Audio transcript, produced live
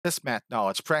This math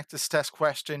knowledge practice test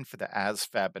question for the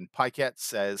ASVAB and PiCAT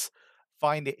says,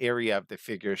 find the area of the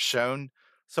figure shown.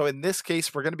 So in this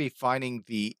case, we're going to be finding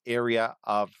the area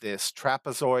of this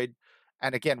trapezoid.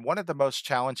 And again, one of the most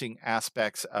challenging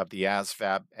aspects of the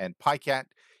ASVAB and PiCAT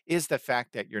is the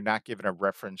fact that you're not given a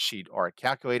reference sheet or a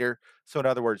calculator. So in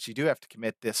other words, you do have to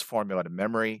commit this formula to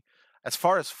memory. As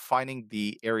far as finding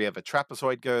the area of a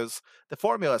trapezoid goes, the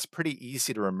formula is pretty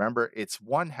easy to remember. It's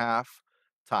 1/2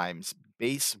 times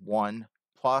base 1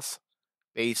 plus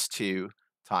base 2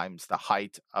 times the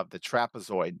height of the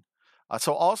trapezoid.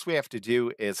 So all we have to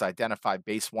do is identify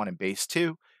base 1 and base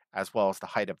 2, as well as the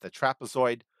height of the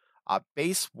trapezoid.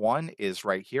 Base 1 is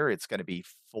right here. It's going to be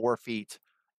 4 feet.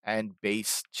 And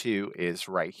base 2 is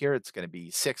right here. It's going to be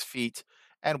 6 feet.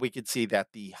 And we can see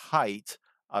that the height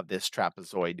of this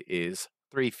trapezoid is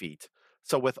 3 feet.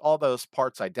 So with all those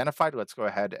parts identified, let's go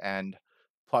ahead and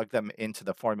plug them into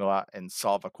the formula and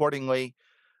solve accordingly.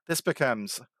 This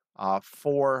becomes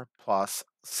 4 plus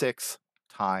 6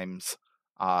 times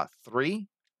 3.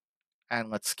 And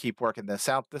let's keep working this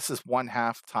out. This is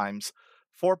 1/2 times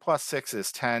 4 plus 6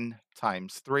 is 10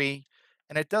 times 3.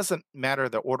 And it doesn't matter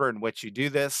the order in which you do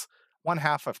this.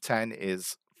 1/2 of 10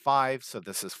 is 5. So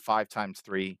this is 5 times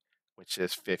 3, which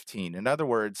is 15. In other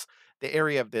words, the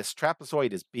area of this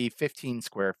trapezoid is B, 15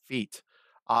 square feet.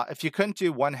 If you couldn't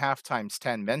do 1/2 times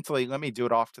 10 mentally, let me do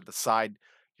it off to the side.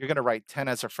 You're going to write 10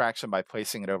 as a fraction by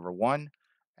placing it over 1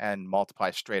 and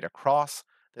multiply straight across.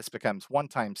 This becomes 1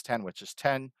 times 10, which is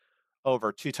 10,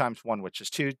 over 2 times 1, which is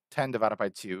 2. 10 divided by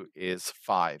 2 is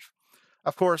 5.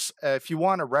 Of course, if you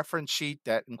want a reference sheet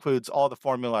that includes all the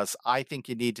formulas I think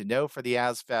you need to know for the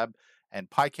ASVAB and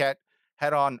PiCAT,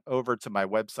 head on over to my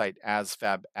website,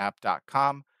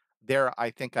 asvabapp.com. There,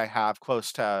 I think I have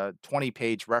close to a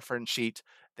 20-page reference sheet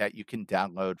that you can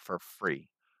download for free.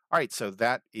 All right, so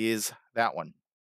that is that one.